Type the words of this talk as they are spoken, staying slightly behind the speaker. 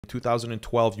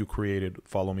2012, you created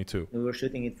Follow Me Too. We were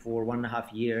shooting it for 1.5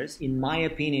 years. In my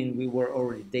opinion, we were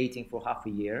already dating for half a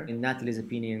year. In Natalie's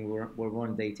opinion, we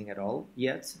weren't dating at all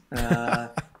yet.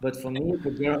 But for me,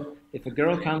 if a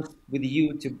girl comes with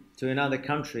you to another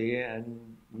country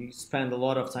and you spend a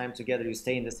lot of time together, you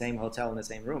stay in the same hotel, in the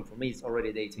same room, for me, it's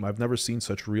already dating. I've never seen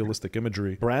such realistic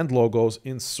imagery. Brand logos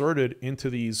inserted into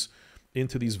these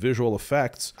visual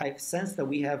effects. I sense that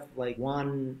we have like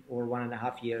 1 or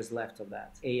 1.5 years left of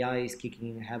that. AI is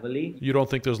kicking in heavily. You don't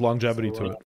think there's longevity to it?